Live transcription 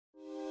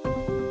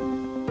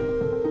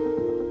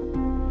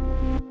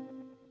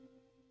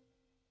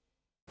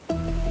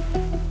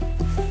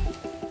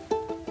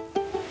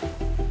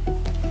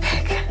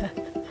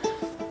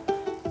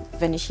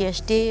Wenn ich hier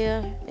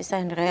stehe, ist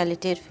eine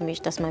Realität für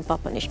mich, dass mein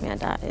Papa nicht mehr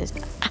da ist.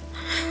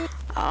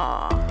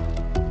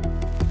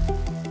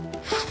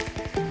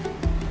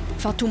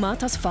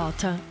 Fatoumattas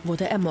Vater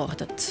wurde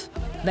ermordet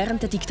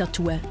während der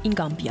Diktatur in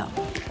Gambia.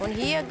 Und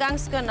hier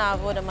ganz genau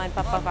wurde mein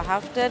Papa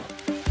verhaftet.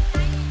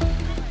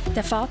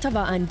 Der Vater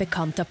war ein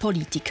bekannter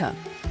Politiker.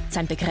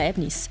 Sein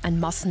Begräbnis ein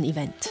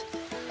Massenevent.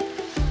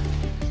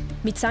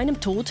 Mit seinem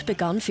Tod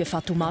begann für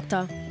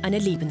Fatoumatta eine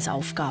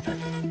Lebensaufgabe.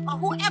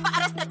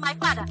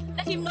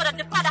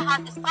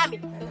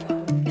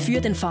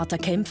 Für den Vater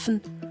kämpfen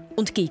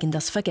und gegen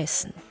das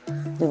Vergessen.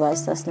 Du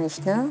weißt das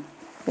nicht, ne?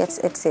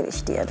 Jetzt erzähle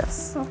ich dir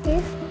das. Okay.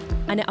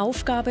 Eine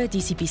Aufgabe,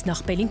 die sie bis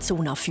nach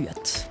Bellinzona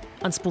führt,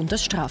 ans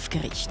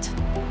Bundesstrafgericht.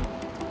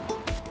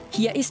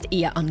 Hier ist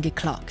er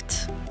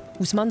angeklagt,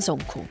 Ousman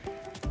Sonko,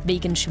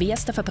 wegen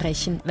schwerster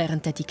Verbrechen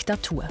während der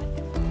Diktatur.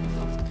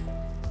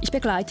 Ich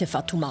begleite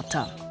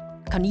Fatoumatta.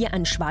 Kann ihr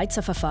ein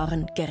Schweizer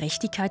Verfahren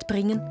Gerechtigkeit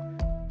bringen?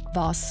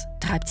 Was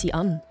treibt sie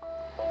an?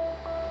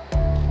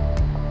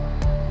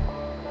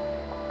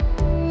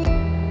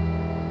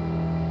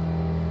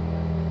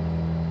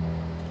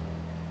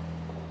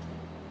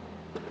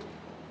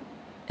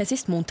 Es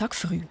ist Montag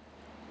früh.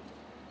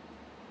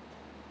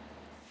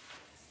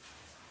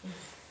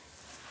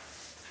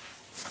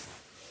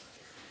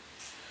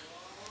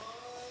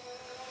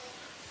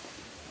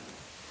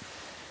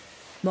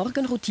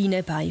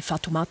 Morgenroutine bei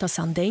Fatoumatta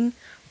Sandeng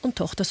und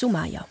Tochter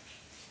Sumaya.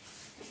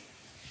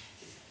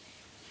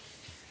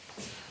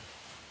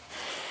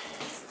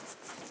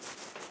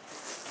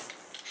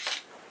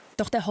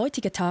 Doch der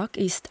heutige Tag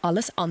ist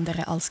alles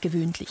andere als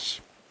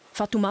gewöhnlich.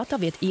 Fatoumatta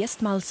wird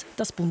erstmals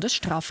das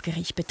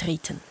Bundesstrafgericht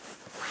betreten.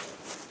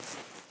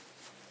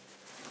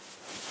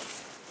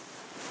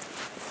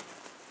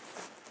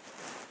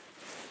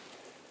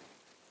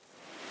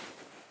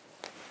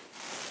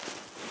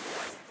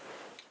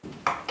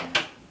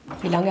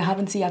 Wie lange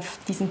haben Sie auf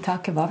diesen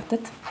Tag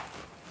gewartet?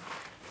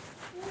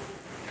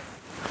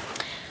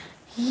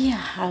 Ja,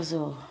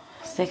 also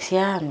 6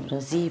 Jahre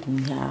oder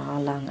 7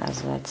 Jahre lang,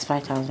 also seit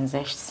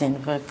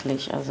 2016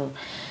 wirklich, also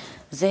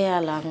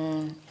sehr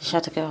lang. Ich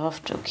hatte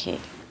gehofft, okay,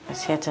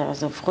 es hätte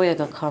also früher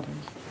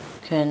gekommen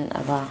können,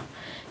 aber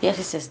jetzt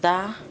ist es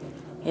da,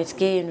 jetzt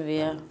gehen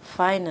wir,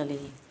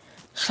 finally.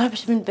 Ich glaube,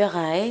 ich bin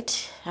bereit,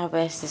 aber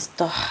es ist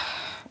doch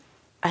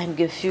ein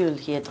Gefühl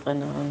hier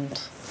drin und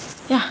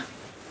ja,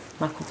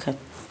 mal gucken.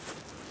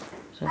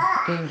 So,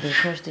 gehen wir.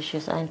 Ich möchte dich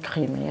jetzt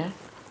eincremen, ja?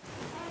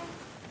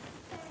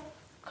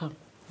 Komm,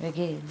 wir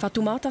gehen.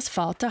 Fatoumattas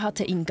Vater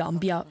hatte in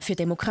Gambia für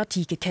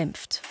Demokratie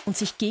gekämpft und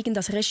sich gegen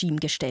das Regime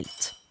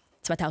gestellt.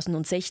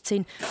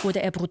 2016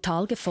 wurde er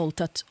brutal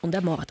gefoltert und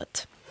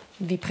ermordet.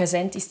 Wie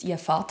präsent ist Ihr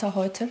Vater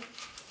heute?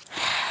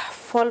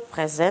 Voll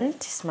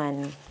präsent ist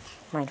mein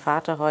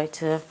Vater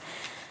heute.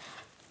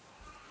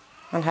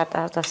 Man hat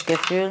auch das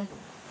Gefühl,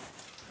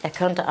 er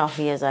könnte auch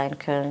hier sein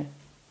können.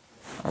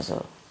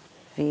 Also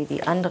wie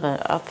die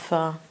anderen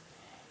Opfer,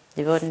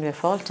 die wurden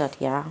gefoltert,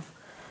 ja.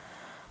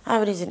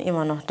 Aber die sind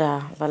immer noch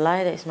da. Aber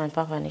leider ist mein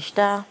Papa nicht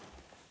da.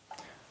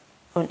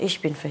 Und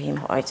ich bin für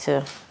ihn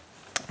heute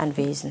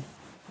anwesend.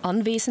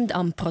 Anwesend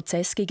am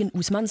Prozess gegen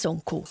Ousman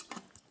Sonko.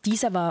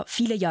 Dieser war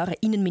viele Jahre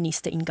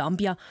Innenminister in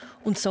Gambia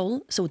und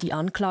soll, so die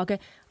Anklage,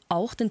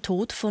 auch den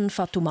Tod von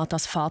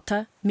Fatoumattas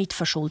Vater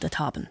mitverschuldet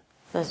haben.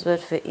 Das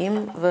wird für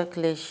ihn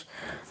wirklich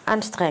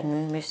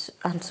anstrengend, mich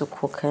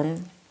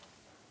anzugucken,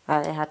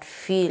 weil er hat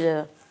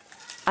viele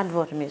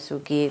Antworten mir zu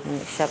geben.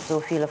 Ich habe so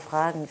viele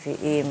Fragen für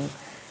ihn.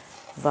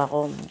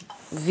 Warum,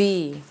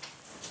 wie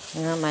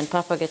mein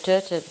Papa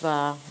getötet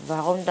war,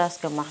 warum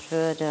das gemacht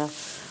wurde.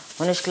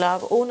 Und ich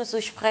glaube, ohne zu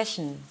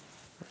sprechen,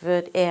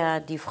 wird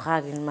er die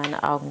Frage in meinen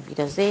Augen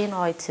wieder sehen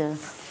heute.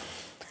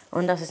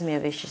 Und das ist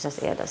mir wichtig, dass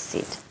er das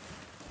sieht.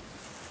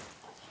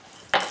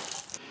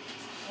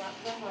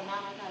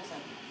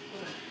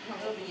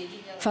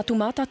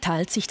 Fatoumatta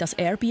teilt sich das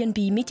Airbnb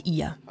mit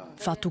ihr,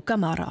 Fatou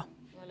Camara.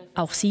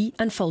 Auch sie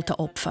ein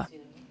Folteropfer.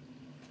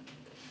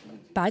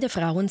 Beide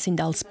Frauen sind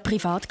als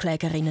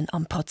Privatklägerinnen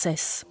am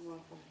Prozess.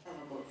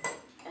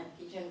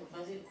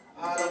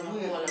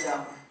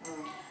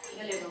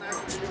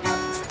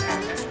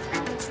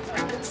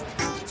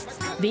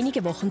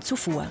 Wenige Wochen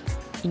zuvor,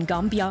 in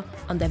Gambia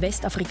an der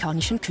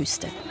westafrikanischen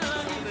Küste.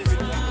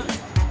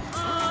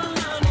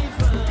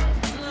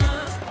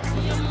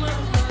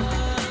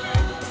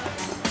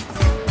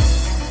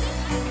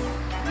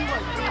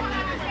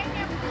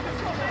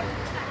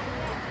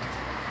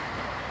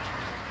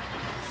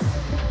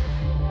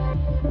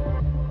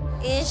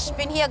 Ich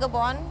bin hier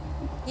geboren,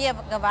 hier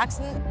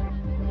gewachsen.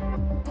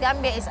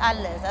 Gambia ist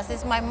alles. Das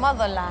ist mein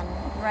Motherland,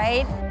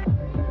 right?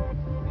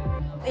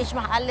 Ich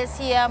mache alles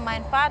hier.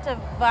 Mein Vater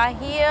war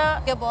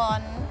hier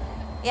geboren.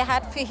 Er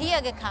hat für hier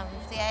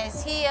gekämpft. Er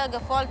ist hier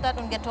gefoltert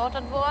und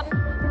getötet worden.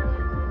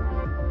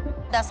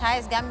 Das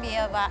heißt,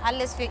 Gambia war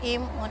alles für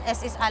ihn und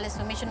es ist alles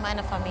für mich und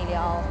meine Familie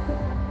auch.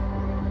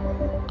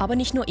 Aber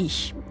nicht nur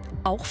ich.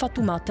 Auch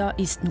Fatoumatta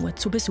ist nur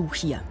zu Besuch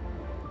hier.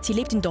 Sie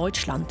lebt in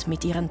Deutschland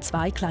mit ihren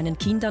 2 kleinen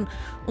Kindern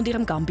und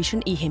ihrem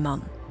gambischen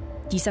Ehemann.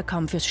 Dieser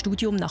kam fürs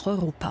Studium nach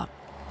Europa.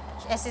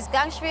 Es ist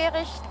ganz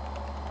schwierig,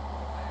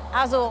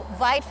 also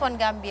weit von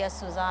Gambia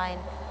zu sein,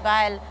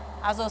 weil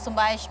also zum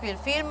Beispiel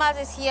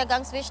vielmals ist hier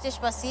ganz wichtig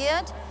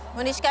passiert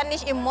und ich kann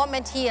nicht im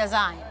Moment hier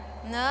sein.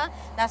 Ne?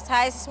 Das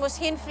heißt, ich muss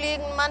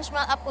hinfliegen,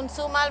 manchmal ab und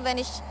zu mal, wenn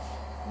ich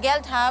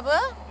Geld habe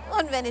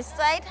und wenn ich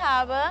Zeit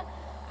habe,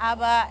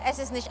 aber es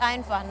ist nicht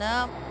einfach.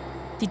 Ne?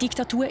 Die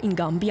Diktatur in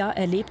Gambia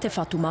erlebte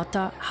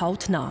Fatoumatta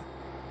hautnah.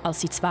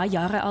 Als sie 2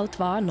 Jahre alt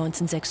war,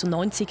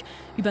 1996,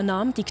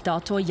 übernahm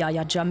Diktator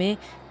Yahya Jammeh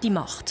die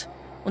Macht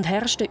und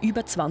herrschte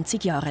über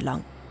 20 Jahre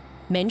lang.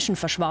 Menschen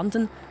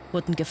verschwanden,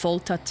 wurden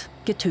gefoltert,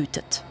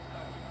 getötet.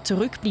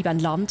 Zurück blieb ein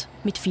Land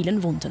mit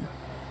vielen Wunden.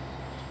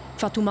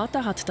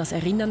 Fatoumatta hat das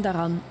Erinnern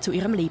daran zu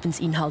ihrem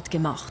Lebensinhalt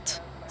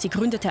gemacht. Sie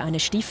gründete eine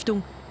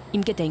Stiftung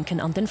im Gedenken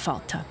an den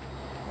Vater.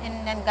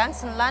 In dem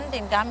ganzen Land,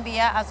 in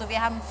Gambia, also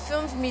wir haben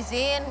 5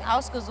 Museen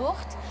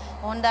ausgesucht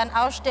und dann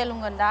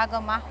Ausstellungen da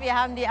gemacht. Wir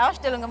haben die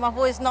Ausstellung gemacht,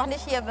 wo ich noch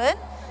nicht hier bin.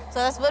 So,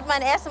 das wird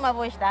mein erstes Mal,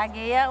 wo ich da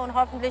gehe und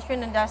hoffentlich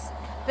finden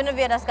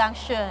wir das ganz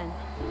schön.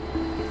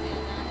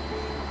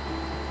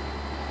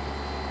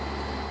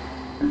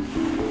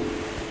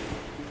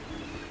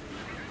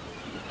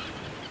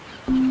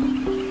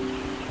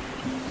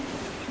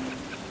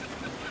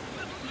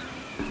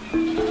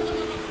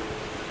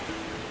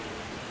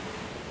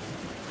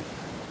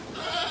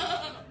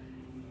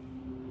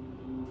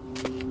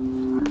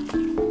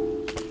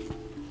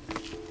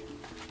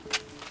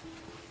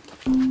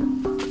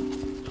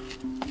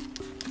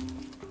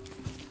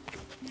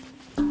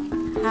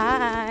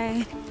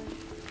 Hi.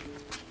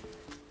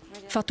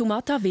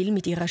 Fatoumatta will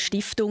mit ihrer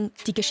Stiftung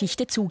die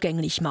Geschichte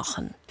zugänglich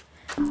machen.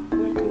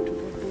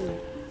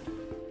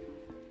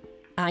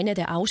 Eine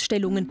der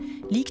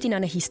Ausstellungen liegt in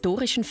einer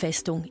historischen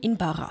Festung in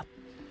Barra.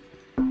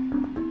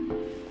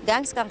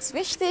 Ganz, ganz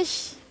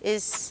wichtig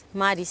ist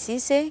Madi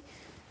Cisse,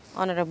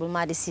 Honorable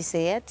Madi Cisse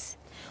jetzt.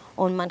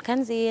 Und man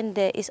kann sehen,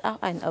 der ist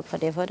auch ein Opfer.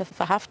 Der wurde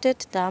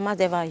verhaftet damals,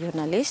 der war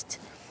Journalist.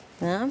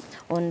 Ja,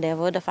 und der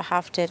wurde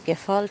verhaftet,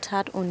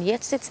 gefoltert und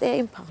jetzt sitzt er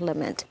im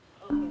Parlament.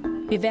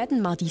 Wir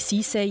werden Madi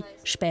Cisse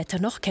später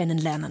noch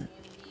kennenlernen.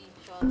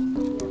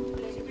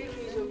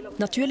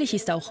 Natürlich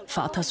ist auch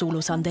Vater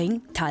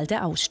Sandeng Teil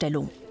der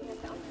Ausstellung.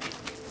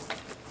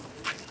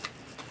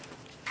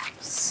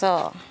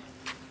 So.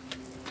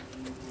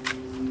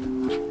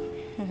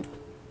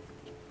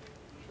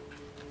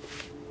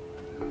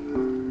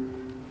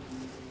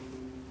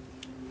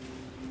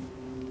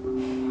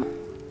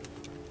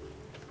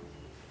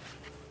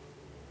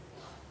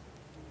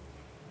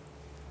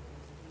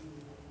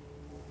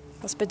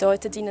 Was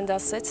bedeutet Ihnen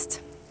das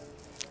jetzt?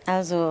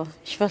 Also,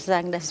 ich würde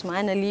sagen, das ist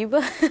meine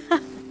Liebe.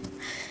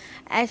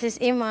 Es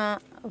ist immer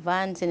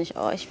wahnsinnig.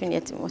 Oh, ich bin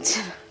jetzt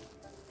emotional.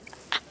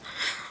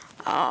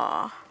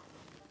 Oh.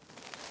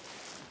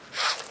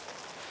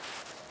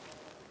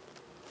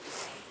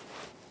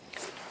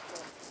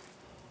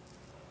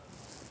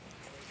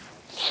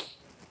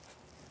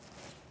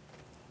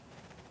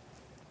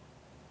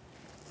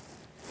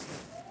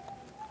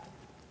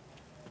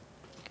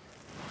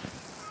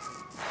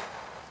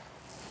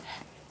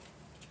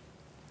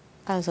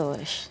 Also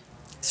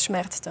es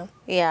schmerzt.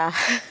 Ja,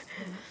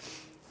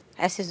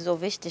 es ist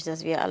so wichtig,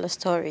 dass wir alle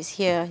Stories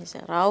hier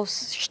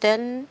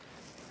herausstellen.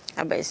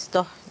 Aber es ist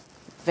doch,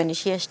 wenn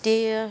ich hier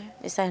stehe,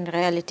 ist eine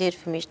Realität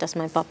für mich, dass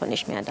mein Papa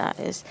nicht mehr da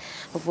ist.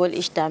 Obwohl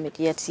ich damit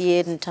jetzt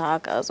jeden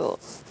Tag, also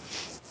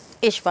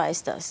ich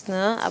weiß das,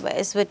 ne? Aber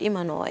es wird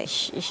immer neu.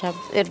 Ich habe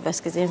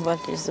etwas gesehen,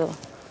 wollte ich so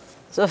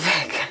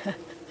weg.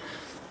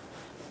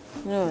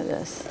 Nur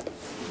das.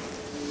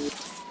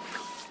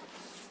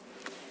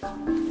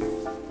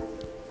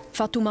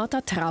 Fatoumatta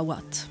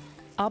trauert.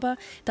 Aber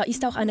da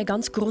ist auch eine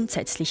ganz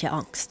grundsätzliche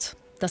Angst,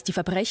 dass die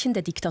Verbrechen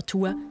der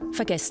Diktatur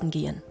vergessen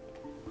gehen.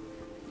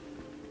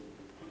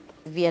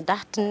 Wir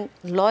dachten,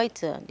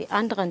 Leute, die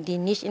anderen, die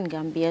nicht in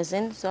Gambia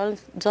sind,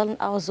 sollen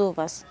auch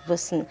sowas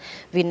wissen.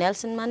 Wie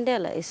Nelson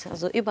Mandela ist,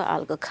 also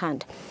überall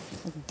gekannt.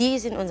 Die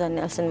sind unser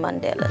Nelson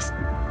Mandelas.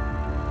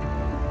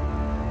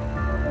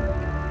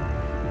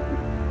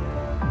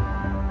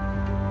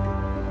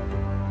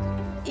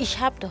 Ich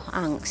habe doch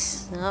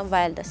Angst, ne,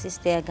 weil das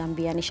ist der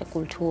gambianische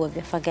Kultur.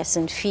 Wir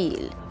vergessen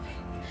viel.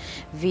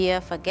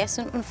 Wir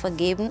vergessen und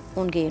vergeben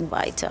und gehen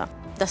weiter.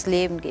 Das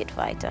Leben geht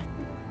weiter.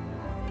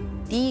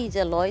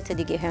 Diese Leute,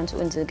 die gehören zu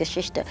unserer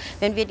Geschichte.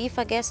 Wenn wir die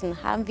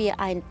vergessen, haben wir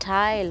einen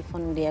Teil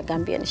von der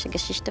gambianischen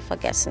Geschichte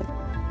vergessen.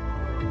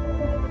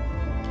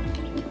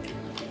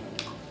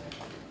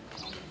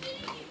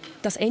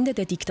 Das Ende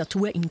der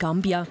Diktatur in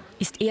Gambia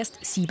ist erst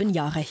 7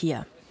 Jahre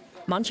her.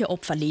 Manche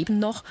Opfer leben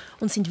noch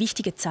und sind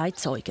wichtige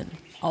Zeitzeugen,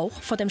 auch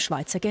vor dem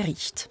Schweizer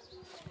Gericht.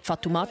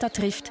 Fatoumatta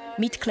trifft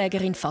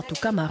Mitklägerin Fatou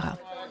Camara.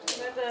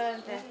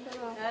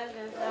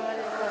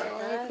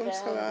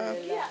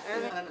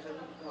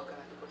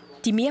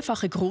 Die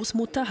mehrfache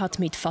Großmutter hat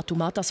mit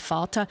Fatoumattas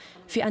Vater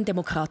für ein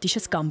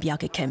demokratisches Gambia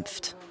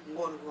gekämpft.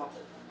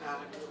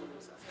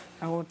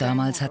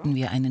 Damals hatten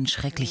wir einen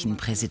schrecklichen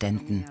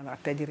Präsidenten.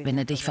 Wenn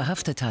er dich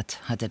verhaftet hat,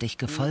 hat er dich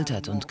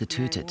gefoltert und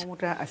getötet.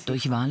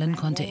 Durch Wahlen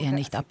konnte er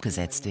nicht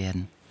abgesetzt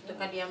werden.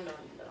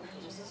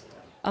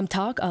 Am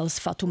Tag, als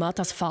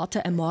Fatoumattas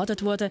Vater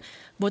ermordet wurde,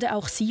 wurde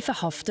auch sie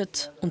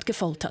verhaftet und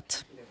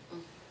gefoltert.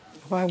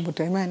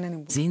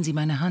 Sehen Sie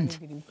meine Hand?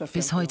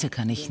 Bis heute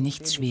kann ich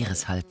nichts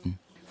Schweres halten.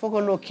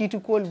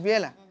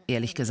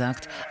 Ehrlich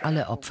gesagt,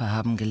 alle Opfer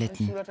haben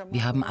gelitten.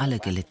 Wir haben alle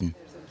gelitten.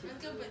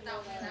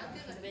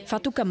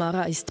 Fatou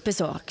Camara ist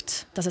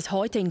besorgt, dass es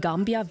heute in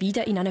Gambia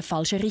wieder in eine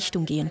falsche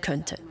Richtung gehen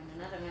könnte.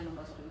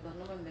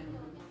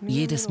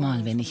 Jedes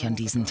Mal, wenn ich an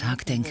diesen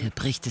Tag denke,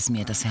 bricht es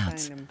mir das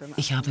Herz.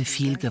 Ich habe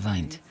viel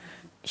geweint.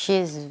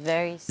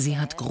 Sie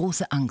hat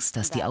große Angst,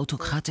 dass die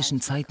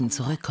autokratischen Zeiten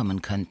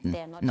zurückkommen könnten.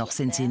 Noch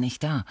sind sie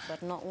nicht da.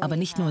 Aber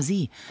nicht nur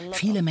sie.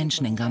 Viele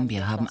Menschen in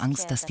Gambia haben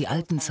Angst, dass die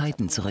alten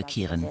Zeiten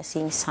zurückkehren.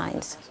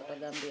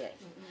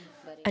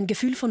 Ein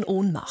Gefühl von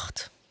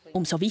Ohnmacht.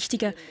 Umso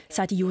wichtiger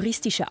sei die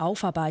juristische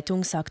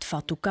Aufarbeitung, sagt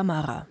Fatou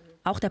Camara.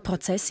 Auch der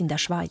Prozess in der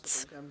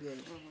Schweiz.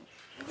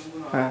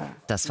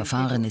 Das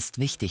Verfahren ist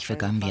wichtig für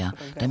Gambia,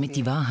 damit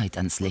die Wahrheit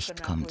ans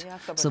Licht kommt.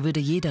 So würde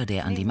jeder,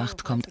 der an die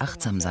Macht kommt,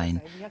 achtsam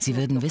sein. Sie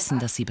würden wissen,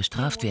 dass sie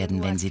bestraft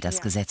werden, wenn sie das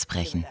Gesetz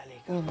brechen.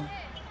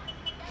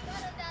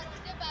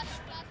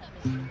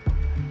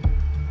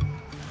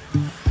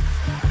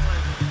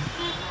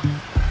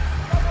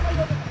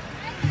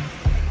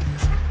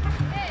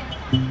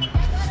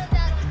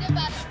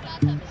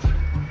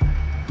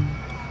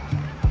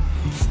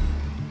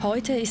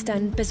 Heute ist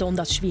ein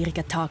besonders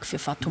schwieriger Tag für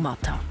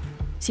Fatoumatta.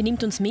 Sie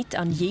nimmt uns mit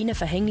an jene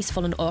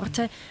verhängnisvollen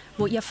Orte,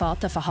 wo ihr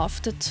Vater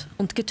verhaftet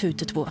und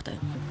getötet wurde.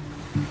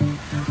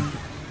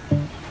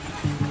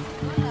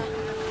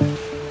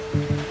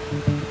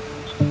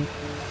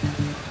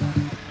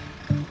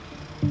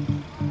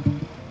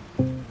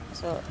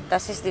 So,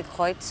 das ist die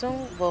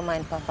Kreuzung, wo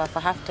mein Papa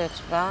verhaftet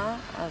war.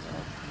 Also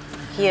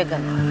hier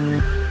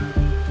genau.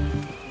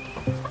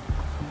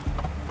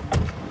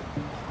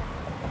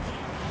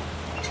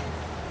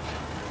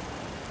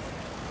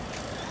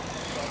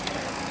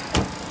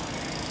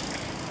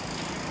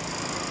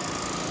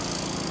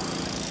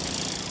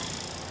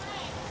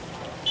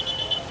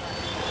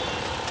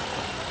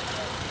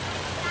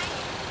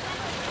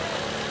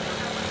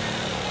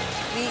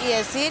 Wie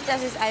ihr seht,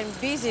 das ist ein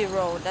busy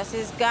road, das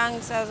ist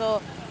Gangs, also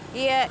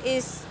hier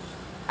ist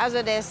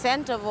also der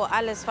Center, wo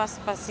alles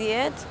fast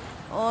passiert.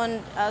 Und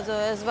also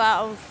es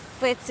war um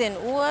 14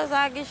 Uhr,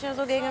 sage ich,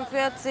 so gegen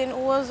 14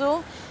 Uhr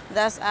so,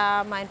 dass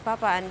mein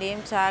Papa an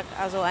dem Tag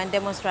also eine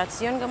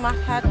Demonstration gemacht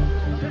hat.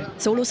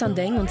 Ousman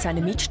Sandeng und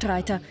seine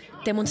Mitstreiter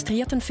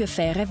demonstrierten für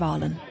faire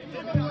Wahlen.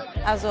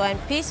 Also ein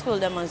peaceful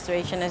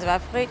demonstration, es war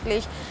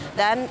friedlich.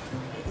 Dann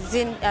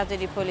sind also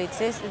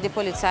die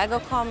Polizei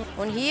gekommen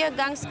und hier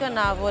ganz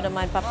genau wurde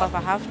mein Papa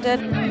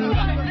verhaftet.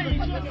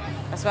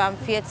 Das war am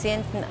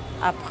 14.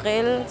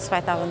 April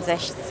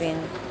 2016.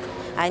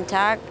 Ein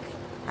Tag,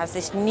 das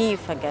ich nie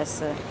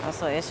vergesse.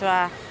 Also es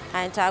war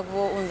ein Tag,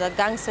 wo unser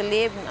ganzes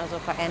Leben also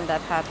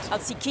verändert hat.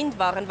 Als Sie Kind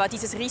waren, war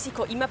dieses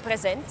Risiko immer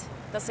präsent,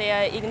 dass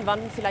er irgendwann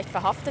vielleicht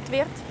verhaftet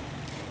wird?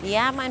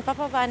 Ja, mein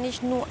Papa war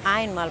nicht nur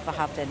einmal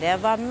verhaftet,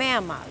 er war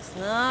mehrmals.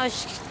 Ne?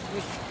 Ich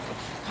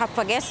habe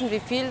vergessen, wie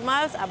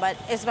vielmals, aber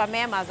es war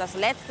mehrmals. Das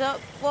letzte,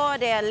 vor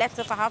der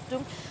letzten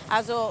Verhaftung,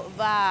 also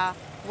war,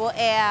 wo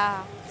er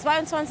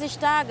 22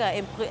 Tage,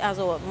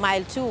 also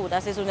Mile 2,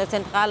 das ist eine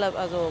zentrale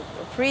also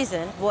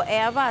Prison, wo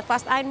er war,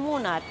 fast einen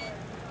Monat.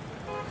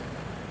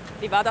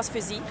 Wie war das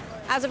für Sie?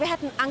 Also wir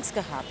hatten Angst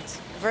gehabt,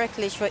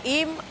 wirklich für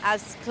ihn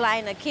als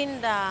kleine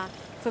Kinder.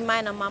 Für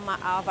meine Mama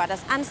auch war das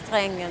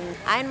anstrengend.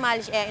 Einmal,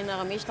 ich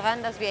erinnere mich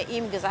daran, dass wir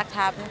ihm gesagt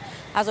haben,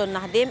 also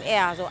nachdem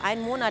er so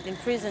einen Monat in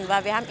Prison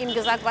war, wir haben ihm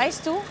gesagt,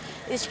 weißt du,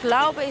 ich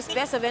glaube, es ist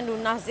besser, wenn du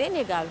nach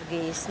Senegal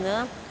gehst.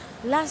 Ne?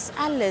 Lass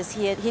alles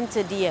hier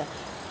hinter dir.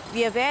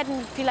 Wir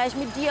werden vielleicht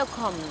mit dir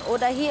kommen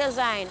oder hier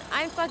sein.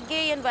 Einfach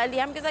gehen, weil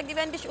die haben gesagt, die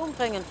werden dich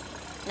umbringen.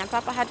 Mein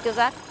Papa hat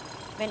gesagt,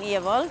 wenn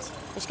ihr wollt,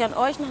 ich kann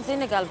euch nach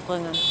Senegal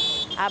bringen.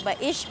 Aber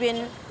ich bin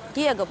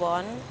hier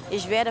geboren,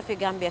 ich werde für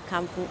Gambia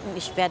kämpfen und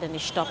ich werde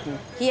nicht stoppen.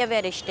 Hier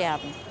werde ich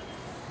sterben.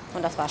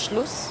 Und das war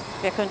Schluss.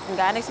 Wir könnten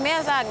gar nichts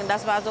mehr sagen.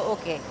 Das war so,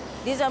 okay,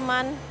 dieser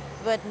Mann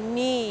wird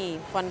nie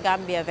von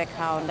Gambia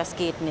weghauen. Das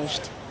geht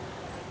nicht.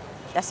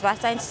 Das war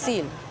sein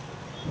Ziel.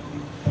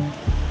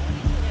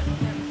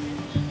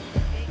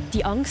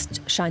 Die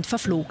Angst scheint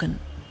verflogen.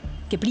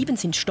 Geblieben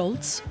sind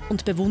Stolz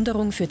und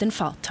Bewunderung für den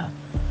Vater.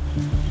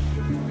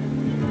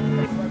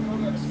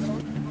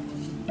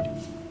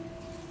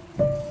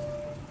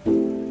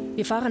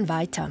 Wir fahren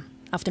weiter,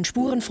 auf den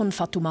Spuren von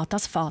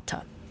Fatoumattas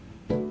Vater.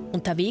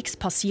 Unterwegs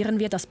passieren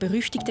wir das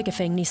berüchtigte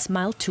Gefängnis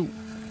Mile 2,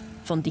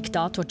 von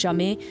Diktator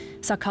Jammeh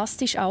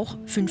sarkastisch auch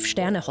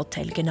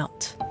 5-Sterne-Hotel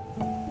genannt.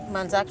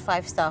 Man sagt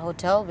 5-Star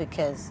Hotel,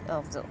 because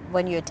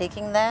when you're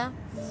taking there,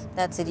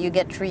 that's it, you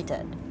get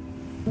treated.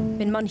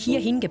 Wenn man hier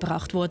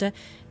hingebracht wurde,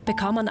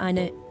 bekam man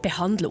eine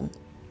Behandlung,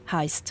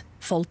 heißt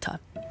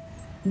Folter.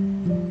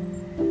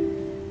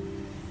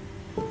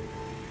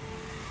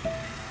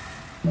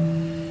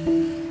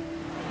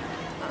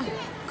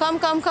 Komm,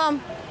 komm, komm.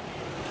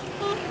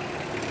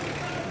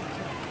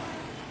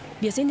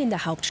 Wir sind in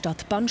der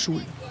Hauptstadt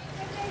Banjul.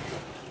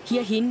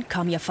 Hierhin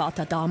kam ihr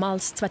Vater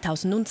damals,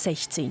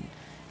 2016,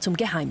 zum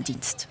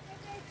Geheimdienst.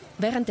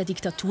 Während der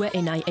Diktatur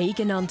NIA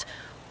genannt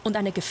und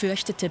eine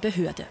gefürchtete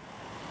Behörde.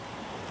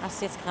 Das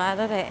ist jetzt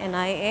gerade der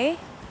NIA,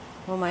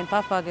 wo mein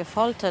Papa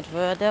gefoltert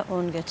wurde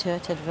und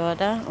getötet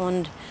wurde.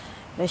 Und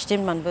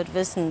bestimmt, man wird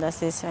wissen,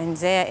 das ist ein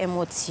sehr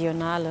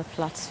emotionaler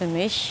Platz für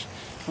mich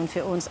und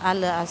für uns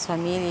alle als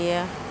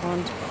Familie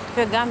und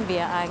für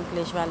Gambia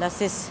eigentlich, weil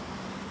das ist,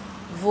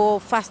 wo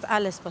fast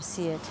alles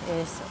passiert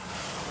ist.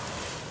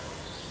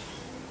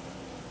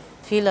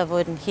 Viele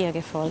wurden hier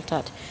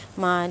gefoltert,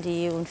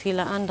 Mahdi und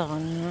viele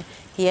anderen.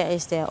 Hier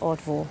ist der Ort,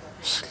 wo,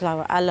 ich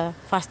glaube,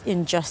 fast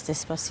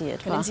Injustice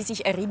passiert war. Können Sie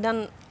sich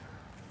erinnern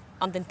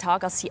an den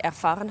Tag, als Sie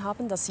erfahren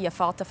haben, dass Ihr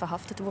Vater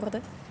verhaftet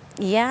wurde?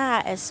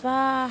 Ja, es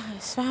war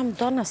am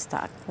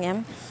Donnerstag. Ja.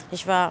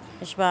 Ich war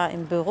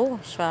im Büro,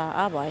 ich war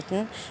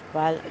arbeiten,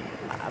 weil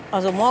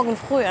also morgen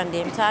früh an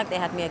dem Tag,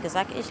 der hat mir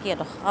gesagt, ich gehe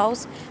doch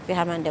raus, wir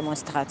haben eine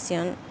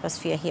Demonstration,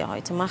 was wir hier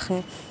heute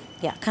machen.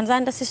 Ja, kann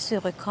sein, dass ich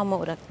zurückkomme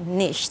oder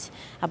nicht,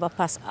 aber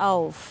pass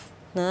auf,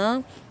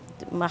 ne?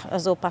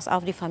 Also pass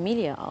auf die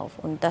Familie auf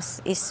und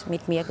das ist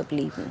mit mir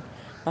geblieben.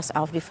 Pass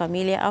auf die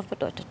Familie auf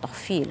bedeutet doch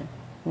viel,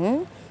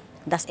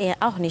 dass er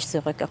auch nicht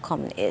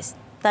zurückgekommen ist.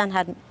 Dann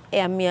hat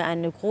er mir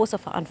eine große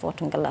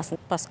Verantwortung gelassen.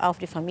 Pass auf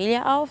die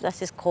Familie auf,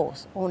 das ist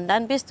groß. Und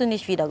dann bist du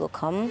nicht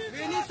wiedergekommen.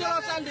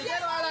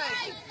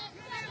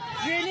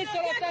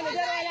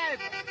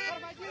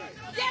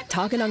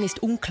 Tagelang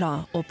ist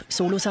unklar, ob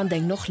Solo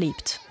Sandeng noch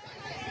lebt.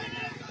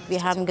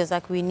 Wir haben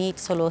gesagt, we need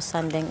Solo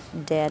Sandeng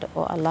dead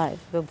or alive.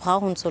 Wir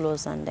brauchen Solo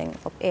Sandeng,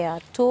 ob er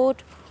tot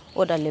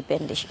oder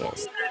lebendig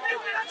ist.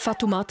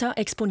 Fatoumatta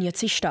exponiert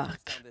sich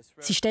stark.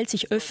 Sie stellt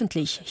sich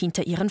öffentlich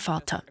hinter ihren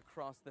Vater.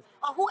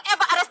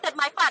 Whoever arrested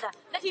my father,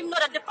 let him know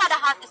that the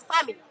father has his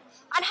family.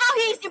 And how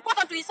he is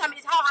important to his family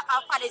is how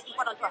our father is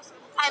important to us.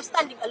 I am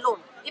standing alone.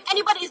 If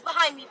anybody is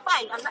behind me,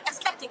 fine. I'm not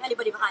expecting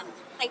anybody behind me.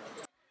 Thank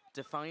you.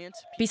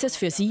 Bis es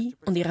für sie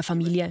und ihre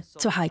Familie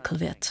zu heikel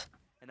wird.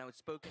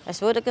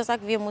 Es wurde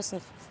gesagt, wir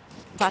müssen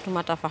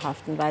Fatoumatta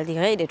verhaften, weil die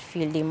redet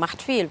viel, die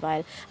macht viel.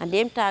 Weil an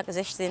dem Tag,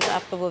 16.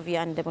 April, wo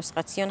wir eine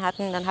Demonstration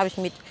hatten, dann habe ich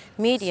mit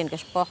Medien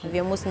gesprochen.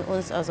 Wir mussten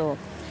uns also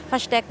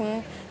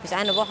verstecken. Bis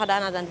eine Woche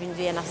danach, dann sind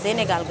wir nach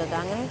Senegal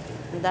gegangen.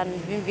 Und dann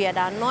sind wir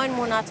da 9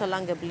 Monate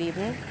lang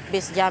geblieben,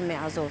 bis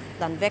Jammer also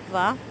dann weg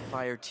war.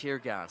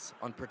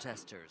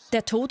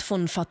 Der Tod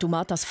von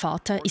Fatoumattas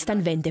Vater ist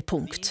ein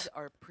Wendepunkt.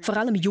 Vor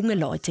allem junge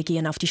Leute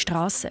gehen auf die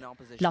Straße,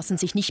 lassen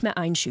sich nicht mehr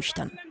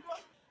einschüchtern.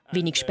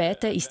 Wenig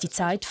später ist die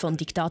Zeit von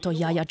Diktator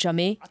Yahya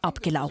Jammeh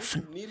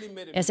abgelaufen.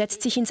 Er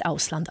setzt sich ins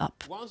Ausland ab.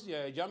 Also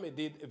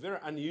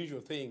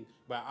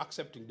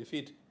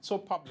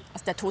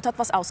der Tod hat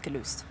was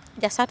ausgelöst?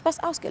 Das hat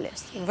was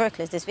ausgelöst,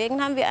 wirklich.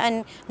 Deswegen haben wir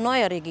eine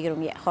neue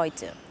Regierung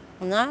heute.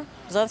 Na?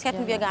 Sonst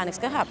hätten wir gar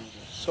nichts gehabt.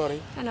 Sorry.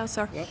 Hello,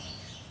 sir.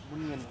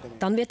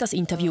 Dann wird das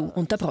Interview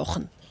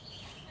unterbrochen.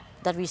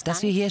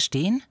 Dass wir hier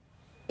stehen?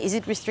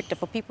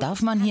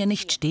 Darf man hier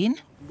nicht stehen?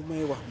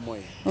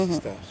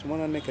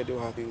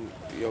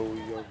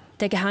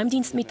 Der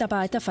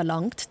Geheimdienstmitarbeiter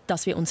verlangt,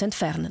 dass wir uns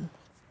entfernen.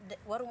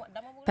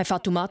 Bei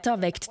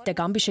Fatoumatta weckt der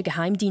gambische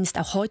Geheimdienst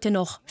auch heute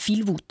noch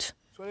viel Wut.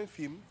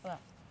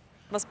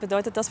 Was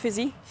bedeutet das für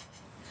Sie?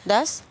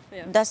 Dass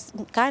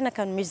keiner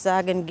kann mich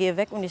sagen, geh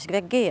weg und ich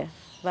weggehe,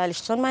 weil ich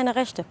schon meine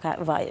Rechte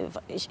war.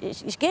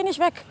 Ich gehe nicht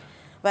weg,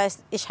 weil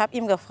ich habe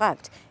ihm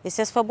gefragt, ist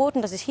es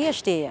verboten, dass ich hier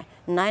stehe?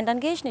 Nein,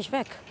 dann gehe ich nicht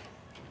weg.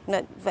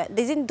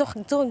 Die sind doch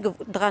so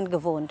dran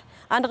gewohnt,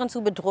 anderen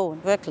zu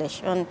bedrohen,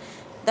 wirklich. Und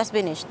das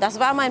bin ich. Das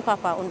war mein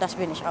Papa und das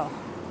bin ich auch.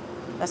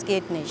 Das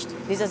geht nicht.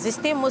 Dieses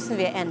System müssen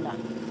wir ändern.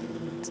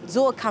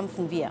 So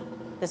kämpfen wir.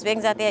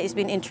 Deswegen sagt er, ich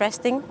bin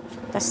interesting.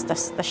 Das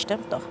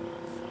stimmt doch.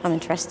 I'm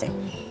interesting.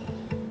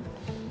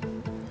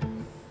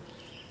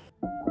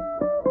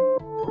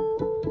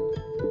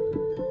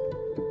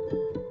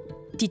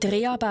 Die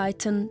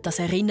Dreharbeiten, das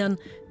Erinnern,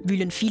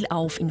 wühlen viel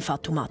auf in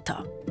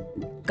Fatoumatta.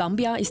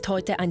 Gambia ist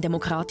heute ein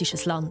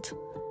demokratisches Land.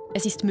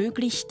 Es ist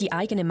möglich, die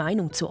eigene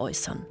Meinung zu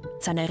äußern,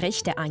 seine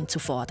Rechte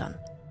einzufordern.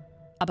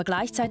 Aber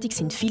gleichzeitig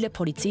sind viele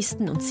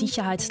Polizisten und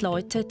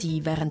Sicherheitsleute,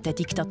 die während der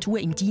Diktatur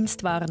im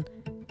Dienst waren,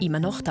 immer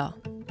noch da.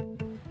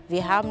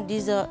 Wir haben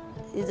dieses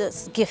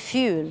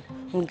Gefühl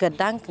und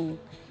Gedanken,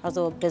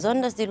 also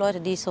besonders die Leute,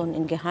 die schon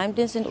im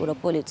Geheimdienst sind oder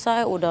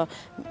Polizei oder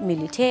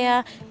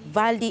Militär,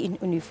 weil die in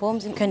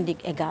Uniform sind, können die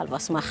egal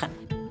was machen.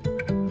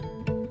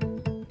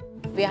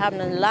 Wir haben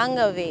einen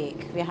langen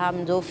Weg, wir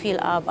haben so viel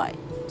Arbeit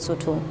zu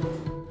tun.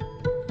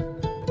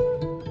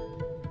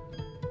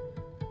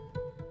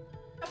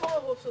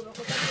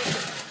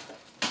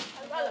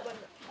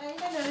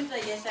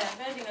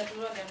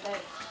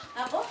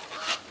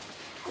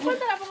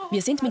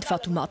 Wir sind mit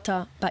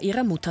Fatoumatta bei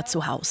ihrer Mutter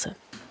zu Hause.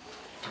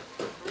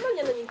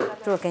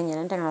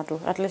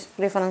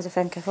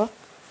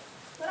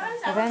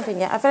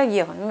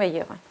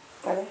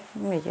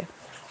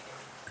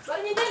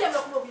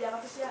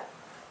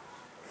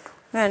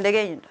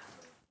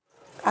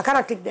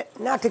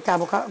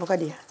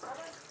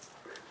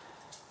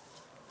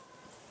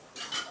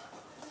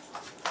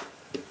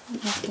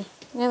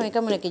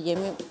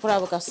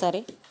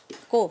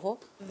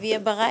 Wir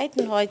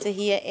bereiten heute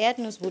hier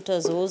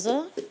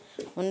Erdnussbuttersoße.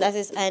 Und das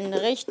ist ein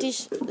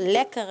richtig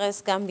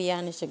leckeres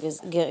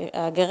gambianisches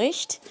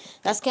Gericht.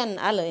 Das kennen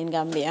alle in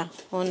Gambia.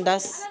 Und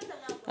das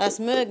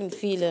mögen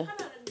viele.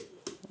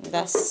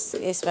 Das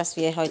ist, was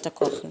wir heute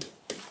kochen.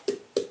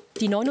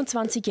 Die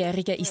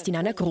 29-Jährige ist in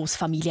einer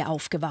Großfamilie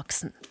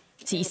aufgewachsen.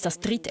 Sie ist das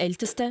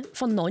drittälteste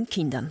von 9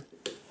 Kindern.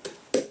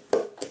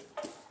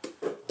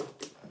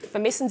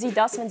 Vermissen Sie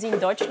das, wenn Sie in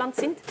Deutschland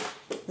sind?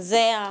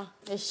 Sehr.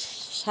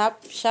 Ich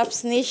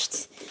hab's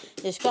nicht.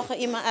 Ich koche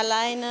immer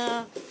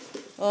alleine.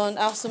 Und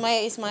auch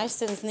Sumaya ist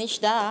meistens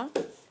nicht da.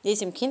 Die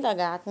ist im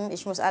Kindergarten.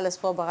 Ich muss alles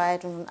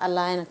vorbereiten und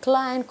alleine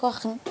klein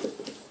kochen.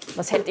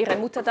 Was hält Ihre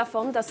Mutter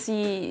davon, dass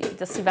Sie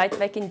weit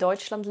weg in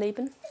Deutschland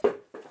leben?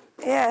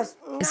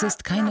 Es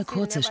ist keine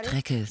kurze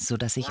Strecke,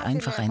 sodass ich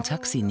einfach ein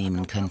Taxi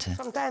nehmen könnte.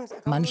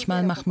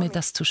 Manchmal macht mir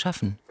das zu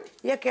schaffen.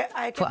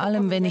 Vor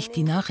allem, wenn ich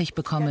die Nachricht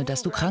bekomme,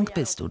 dass du krank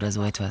bist oder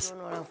so etwas.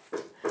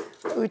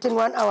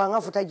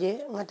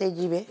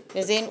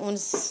 Wir sehen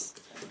uns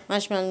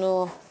manchmal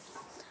nur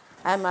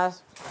einmal,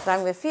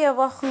 sagen wir 4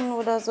 Wochen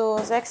oder so,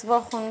 6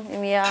 Wochen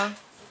im Jahr.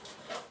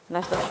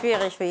 Das ist doch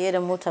schwierig für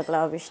jede Mutter,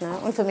 glaube ich, ne?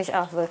 Und für mich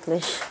auch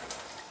wirklich.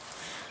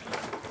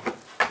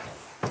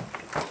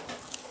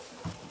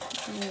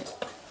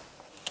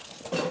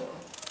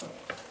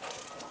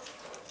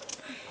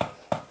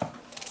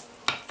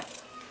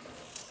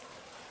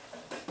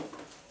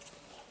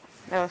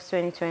 That was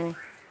 2020.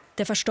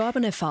 Der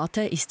verstorbene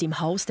Vater ist im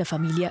Haus der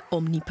Familie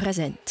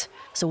omnipräsent.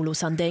 Solo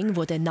Sandeng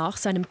wurde nach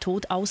seinem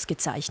Tod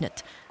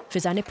ausgezeichnet für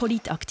seine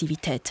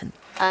Politaktivitäten.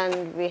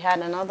 And we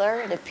had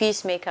another, the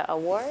Peacemaker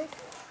Award,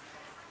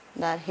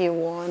 that he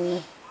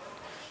won.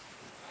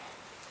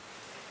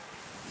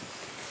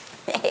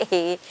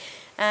 Hey,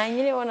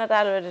 ini wana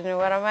talo ni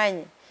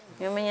waramanya.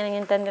 Nyamanya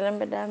ngin tandalam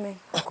bedame.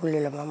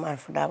 Kulela mama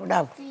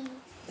fudab.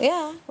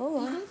 Ja,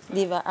 oh,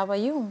 die war aber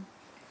jung.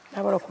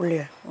 Aber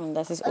kulela. Und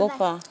das ist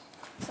Opa.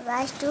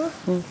 Weißt du?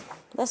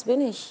 Das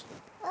bin ich.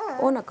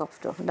 Ohne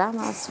Kopftuch.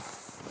 Damals,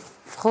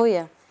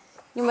 früher.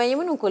 Nyuma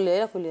yimu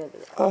kulela.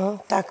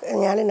 Tak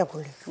nyale na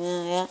kulela.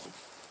 Ja.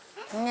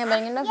 Ja,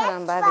 aber ngin da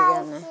babi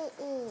gerne.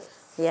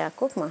 Ja,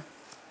 guck mal.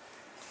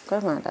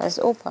 Guck mal, da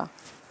ist Opa.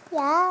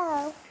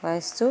 Ja.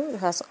 Weißt du, du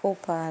hast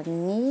Opa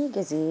nie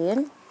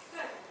gesehen,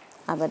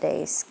 aber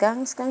der ist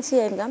ganz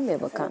hier in Gambia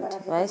bekannt.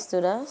 Weißt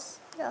du das?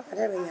 Ja.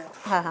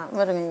 Haha,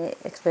 warte,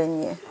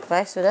 explainiere.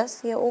 Weißt du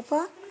das hier,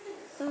 Opa?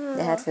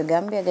 Der hat für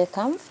Gambia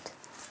gekämpft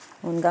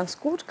und ganz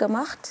gut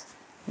gemacht.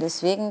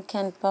 Deswegen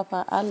kennt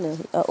Opa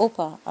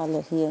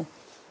alle hier.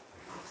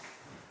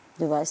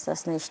 Du weißt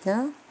das nicht,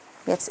 ne?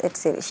 Jetzt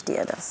erzähle ich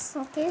dir das.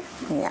 Okay.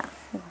 Ja,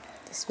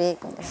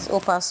 deswegen, das ist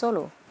Opa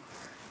Solo.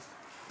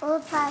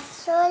 Opa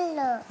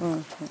Solo.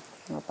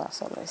 Opa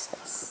Solo ist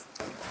das.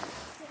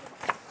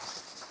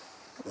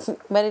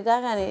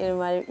 Barita ni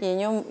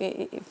yenyom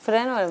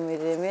freno al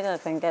mira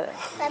tankara.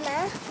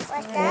 Mama,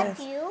 was that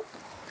you?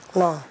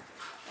 No.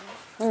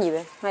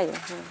 Nibe, hayo.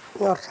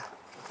 Norta.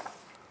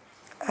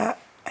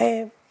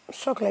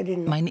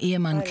 Mein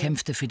Ehemann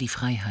kämpfte für die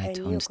Freiheit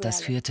und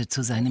das führte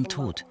zu seinem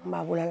Tod.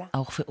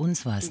 Auch für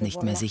uns war es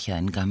nicht mehr sicher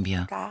in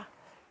Gambia.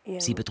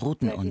 Sie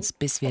bedrohten uns,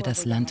 bis wir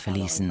das Land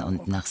verließen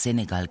und nach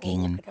Senegal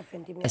gingen.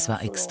 Es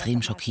war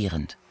extrem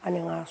schockierend.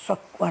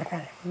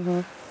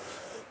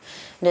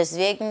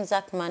 Deswegen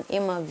sagt man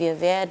immer,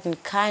 wir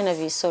werden keiner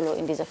wie Solo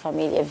in dieser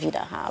Familie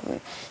wieder haben.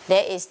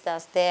 Der ist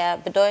das, der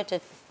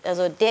bedeutet,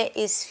 also der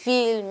ist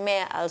viel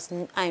mehr als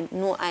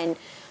nur ein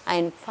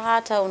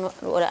Vater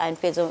oder ein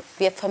Person.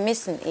 Wir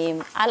vermissen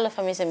ihn, alle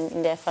vermissen ihn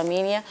in der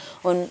Familie.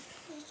 Und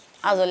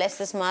also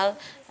letztes Mal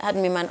hat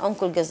mir mein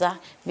Onkel gesagt,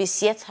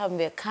 bis jetzt haben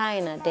wir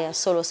keinen, der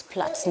Solos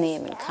Platz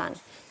nehmen kann.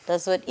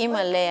 Das wird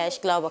immer leer.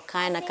 Ich glaube,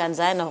 keiner kann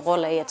seine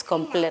Rolle jetzt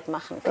komplett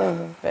machen.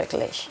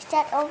 Wirklich. Is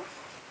that all?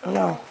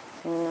 No.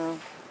 No.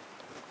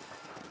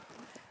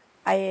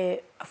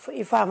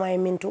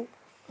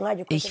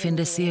 Ich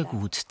finde es sehr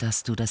gut,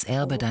 dass du das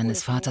Erbe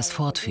deines Vaters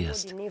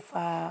fortführst.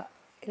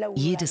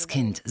 Jedes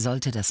Kind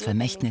sollte das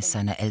Vermächtnis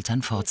seiner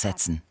Eltern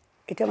fortsetzen.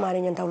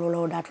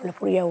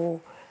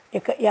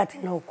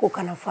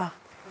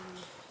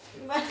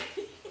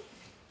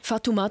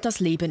 Fatoumattas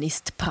Leben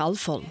ist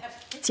prallvoll.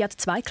 Sie hat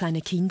 2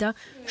 kleine Kinder,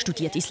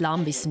 studiert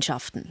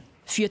Islamwissenschaften,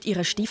 führt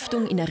ihre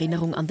Stiftung in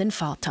Erinnerung an den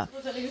Vater.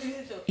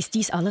 Ist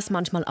dies alles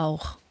manchmal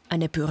auch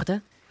eine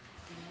Bürde?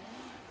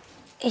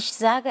 Ich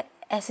sage,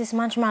 es ist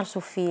manchmal zu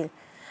viel.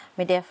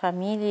 Mit der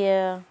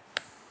Familie,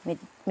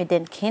 mit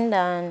den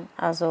Kindern.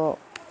 Also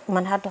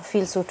man hat doch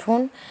viel zu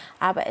tun,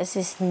 aber es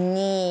ist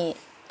nie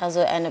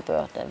eine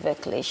Bürde,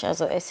 wirklich.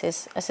 Also es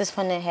ist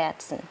von den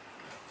Herzen.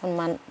 Und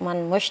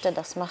man möchte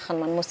das machen,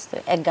 man muss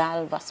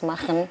egal was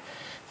machen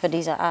für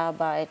diese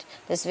Arbeit.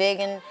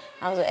 Deswegen,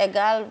 also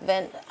egal,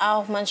 wenn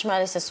auch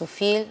manchmal ist es zu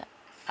viel,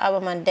 aber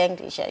man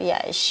denkt, ich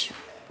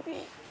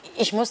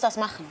muss das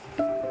machen.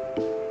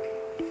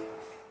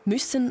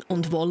 Müssen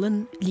und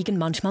wollen liegen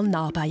manchmal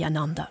nah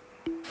beieinander.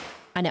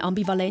 Eine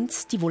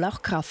Ambivalenz, die wohl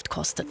auch Kraft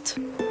kostet.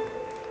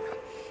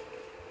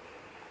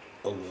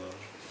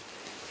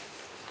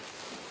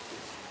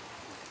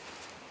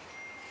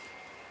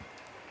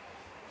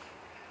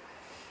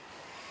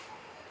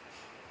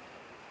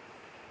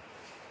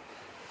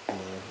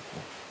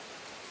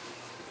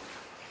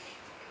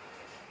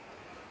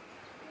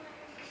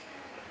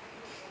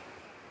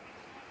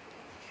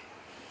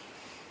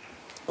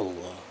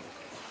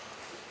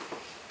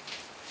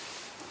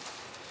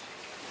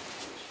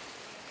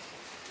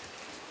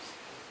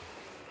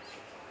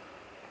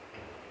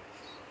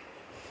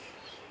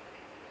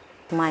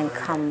 Mein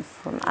Kampf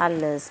und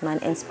alles,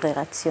 meine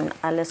Inspiration,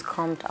 alles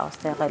kommt aus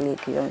der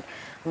Religion.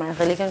 Meine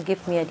Religion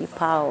gibt mir die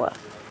Power.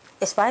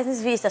 Ich weiß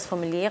nicht, wie ich das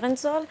formulieren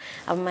soll,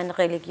 aber meine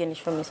Religion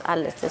ist für mich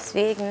alles.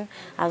 Deswegen,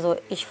 also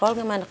ich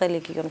folge meiner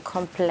Religion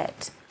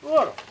komplett.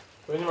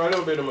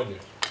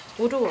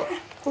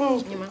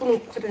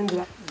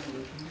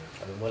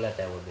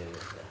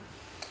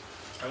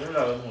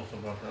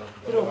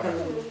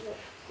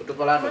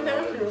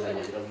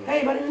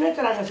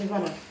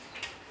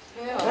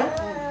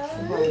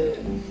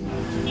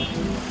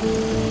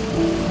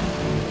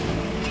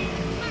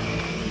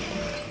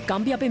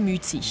 Gambia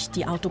bemüht sich,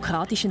 die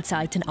autokratischen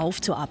Zeiten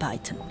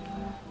aufzuarbeiten.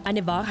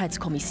 Eine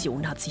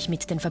Wahrheitskommission hat sich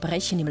mit den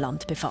Verbrechen im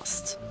Land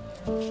befasst.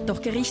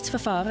 Doch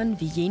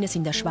Gerichtsverfahren wie jenes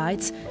in der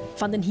Schweiz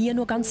fanden hier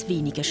nur ganz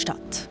wenige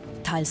statt.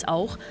 Teils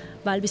auch,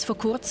 weil bis vor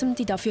kurzem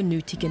die dafür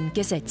nötigen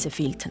Gesetze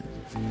fehlten.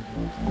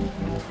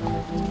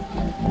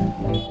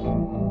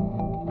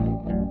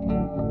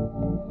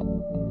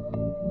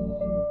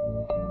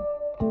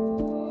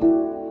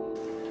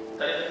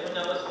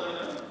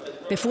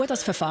 Bevor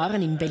das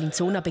Verfahren in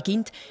Bellinzona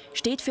beginnt,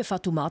 steht für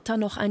Fatoumatta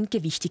noch ein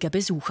gewichtiger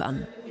Besuch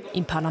an,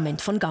 im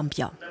Parlament von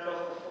Gambia.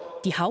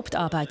 Die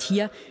Hauptarbeit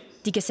hier,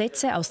 die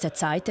Gesetze aus der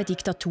Zeit der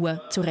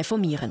Diktatur zu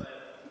reformieren.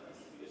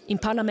 Im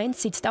Parlament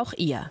sitzt auch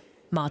er,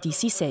 Madi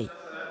Cissé.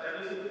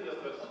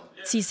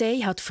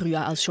 Cissé hat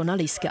früher als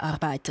Journalist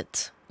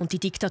gearbeitet und die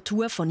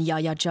Diktatur von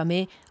Yahya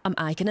Jammeh am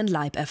eigenen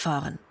Leib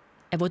erfahren.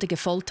 Er wurde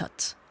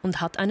gefoltert und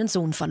hat einen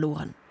Sohn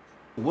verloren.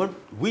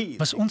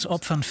 Was uns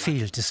Opfern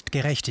fehlt, ist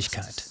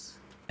Gerechtigkeit.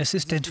 Es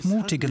ist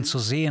entmutigend zu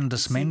sehen,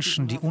 dass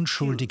Menschen, die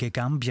unschuldige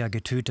Gambier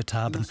getötet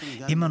haben,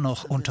 immer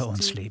noch unter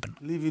uns leben.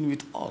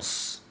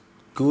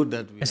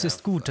 Es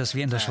ist gut, dass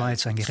wir in der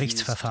Schweiz ein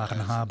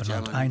Gerichtsverfahren haben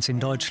und eins in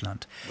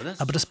Deutschland.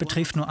 Aber das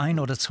betrifft nur 1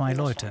 oder 2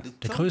 Leute.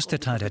 Der größte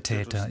Teil der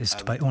Täter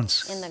ist bei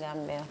uns.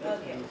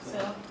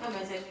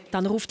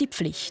 Dann ruft die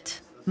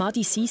Pflicht.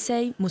 Madi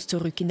Cissé muss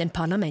zurück in den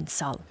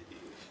Parlamentssaal.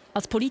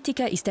 Als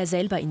Politiker ist er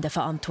selber in der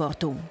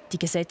Verantwortung, die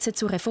Gesetze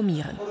zu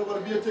reformieren.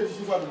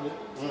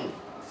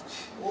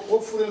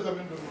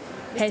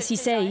 Herr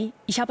Cissé,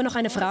 ich habe noch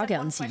eine Frage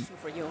an Sie.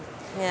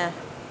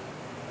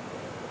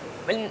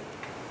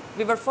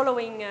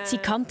 Sie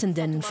kannten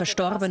den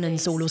verstorbenen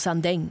Solo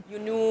Sandeng.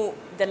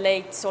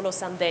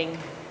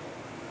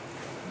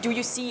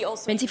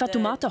 Wenn Sie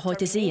Fatoumatta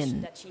heute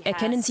sehen,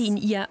 erkennen Sie in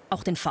ihr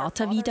auch den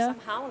Vater wieder,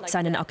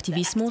 seinen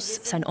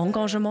Aktivismus, sein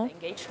Engagement?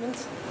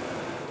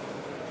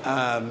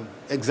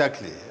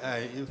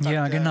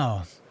 Ja,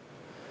 genau.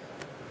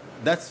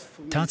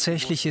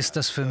 Tatsächlich ist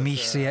das für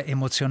mich sehr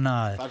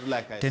emotional,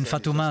 denn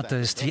Fatoumatta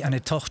ist wie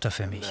eine Tochter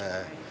für mich.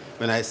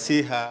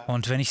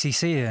 Und wenn ich sie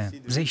sehe,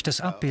 sehe ich das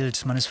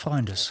Abbild meines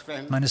Freundes,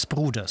 meines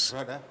Bruders,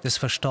 des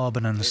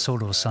verstorbenen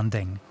Solo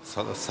Sandeng.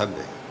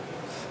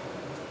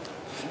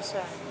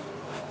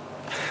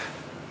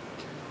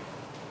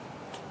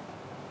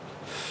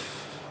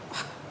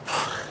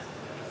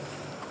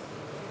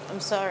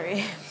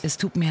 Es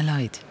tut mir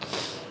leid.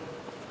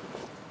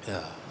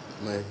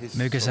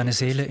 Möge seine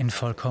Seele in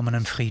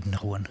vollkommenem Frieden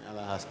ruhen.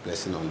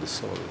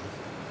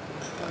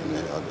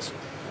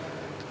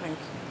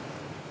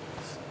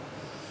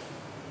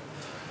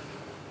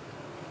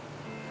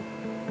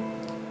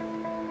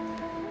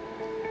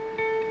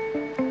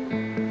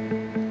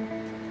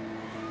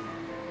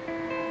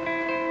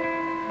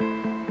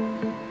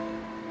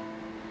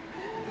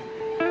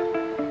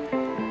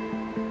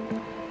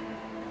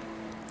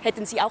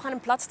 Hätten Sie auch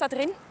einen Platz da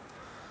drin?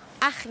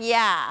 Ach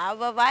ja,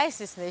 aber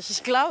weiß es nicht.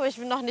 Ich glaube, ich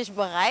bin noch nicht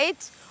bereit.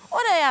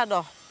 Oder ja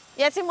doch.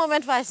 Jetzt im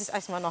Moment weiß ich es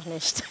erstmal noch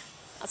nicht.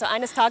 Also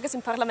eines Tages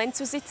im Parlament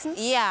zu sitzen?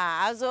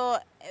 Ja, also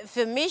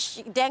für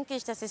mich denke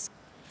ich, dass ich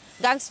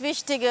ganz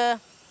wichtige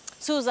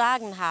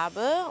Zusagen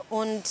habe.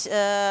 Und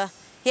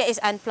hier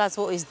ist ein Platz,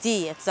 wo ich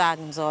die jetzt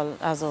sagen soll.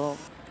 Also,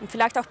 und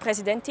vielleicht auch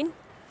Präsidentin?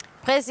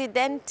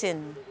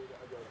 Präsidentin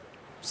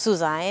zu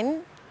sein?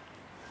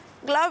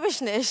 Glaube ich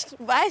nicht,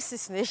 weiß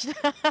es nicht.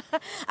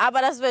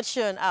 Aber das wird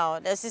schön auch.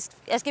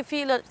 Es gibt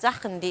viele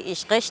Sachen, die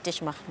ich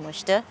richtig machen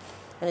möchte.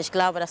 Und ich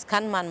glaube, das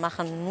kann man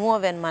machen,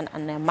 nur wenn man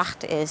an der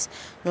Macht ist.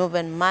 Nur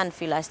wenn man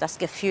vielleicht das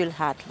Gefühl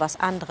hat, was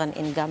anderen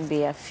in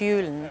Gambia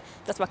fühlen.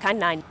 Das war kein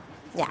Nein.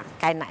 Ja,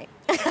 kein Nein.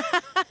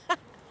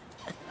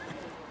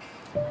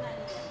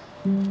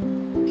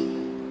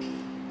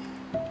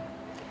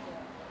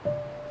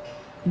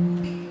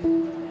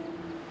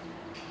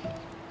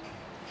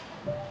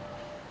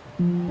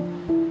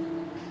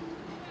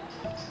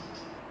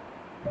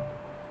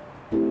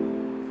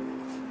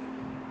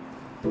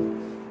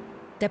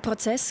 Der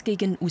Prozess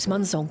gegen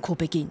Ousman Sonko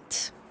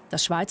beginnt.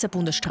 Das Schweizer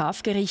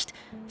Bundesstrafgericht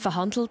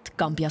verhandelt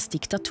Gambias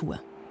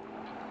Diktatur.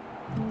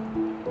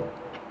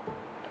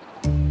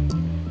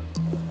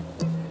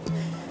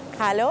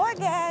 Hallo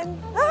again.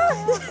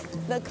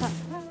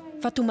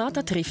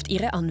 Fatoumatta trifft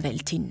ihre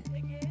Anwältin.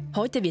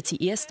 Heute wird sie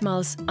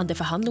erstmals an der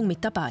Verhandlung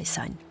mit dabei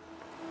sein.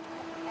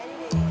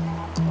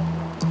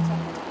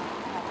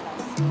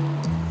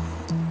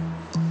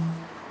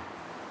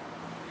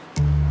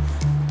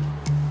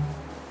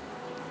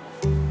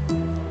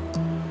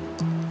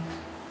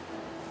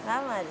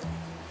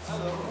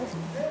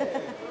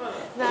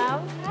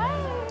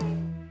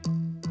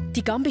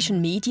 Die gambischen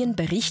Medien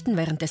berichten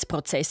während des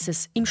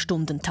Prozesses im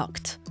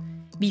Stundentakt.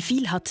 Wie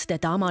viel hat der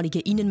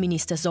damalige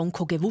Innenminister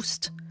Sonko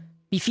gewusst?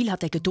 Wie viel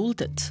hat er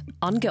geduldet,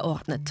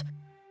 angeordnet?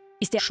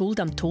 Ist er schuld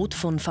am Tod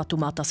von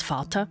Fatoumattas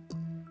Vater?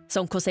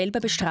 Sonko selber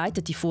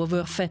bestreitet die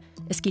Vorwürfe,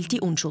 es gilt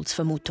die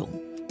Unschuldsvermutung.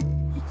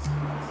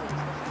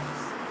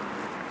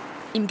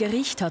 Im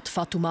Gericht hat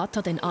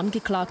Fatoumatta den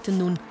Angeklagten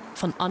nun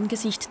von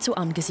Angesicht zu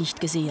Angesicht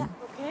gesehen.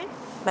 Okay.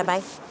 Bye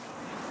bye.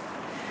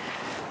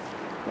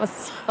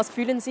 Was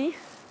fühlen Sie?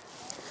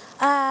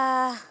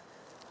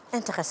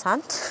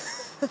 Interessant.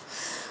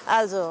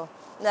 Also,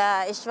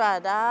 ich war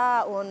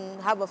da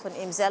und habe von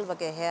ihm selber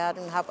gehört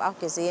und habe auch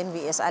gesehen,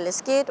 wie es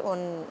alles geht.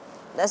 Und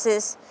das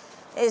ist,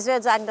 ich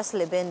würde sagen, das ist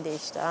lebendig,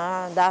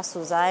 da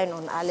zu sein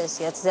und alles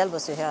jetzt selber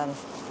zu hören.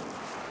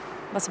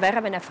 Was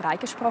wäre, wenn er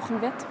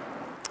freigesprochen wird?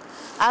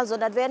 Also,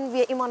 dann werden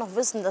wir immer noch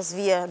wissen, dass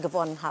wir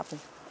gewonnen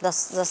haben.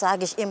 Das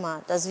sage ich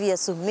immer, dass wir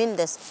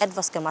zumindest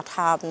etwas gemacht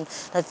haben,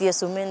 dass wir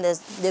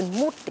zumindest den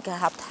Mut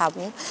gehabt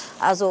haben,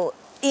 also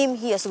ihm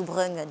hier zu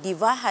bringen, die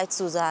Wahrheit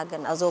zu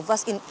sagen, also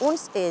was in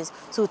uns ist,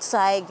 zu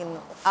zeigen,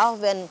 auch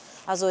wenn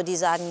also die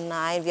sagen,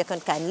 nein, wir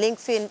können keinen Link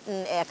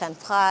finden, er kann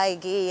frei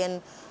gehen,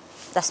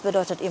 das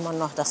bedeutet immer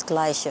noch das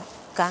Gleiche,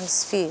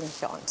 ganz viel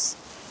für uns.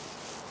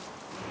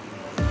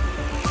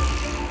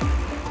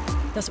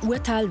 Das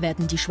Urteil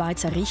werden die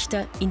Schweizer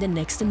Richter in den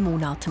nächsten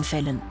Monaten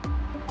fällen.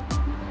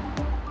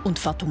 Und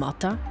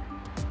Fatoumatta?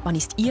 Wann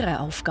ist ihre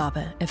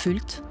Aufgabe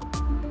erfüllt?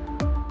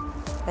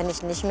 Wenn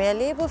ich nicht mehr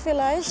lebe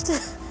vielleicht.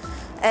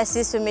 Es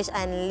ist für mich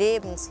ein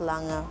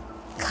lebenslanger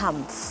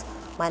Kampf.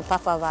 Mein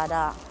Papa war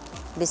da,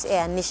 bis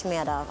er nicht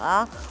mehr da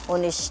war.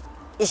 Und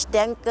ich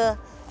denke,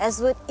 es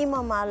wird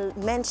immer mal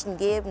Menschen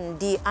geben,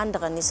 die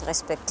andere nicht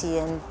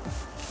respektieren.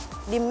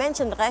 Die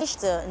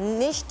Menschenrechte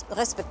nicht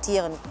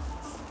respektieren.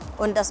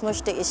 Und das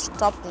möchte ich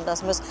stoppen.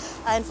 Das muss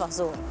einfach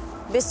so.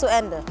 Bis zu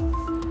Ende.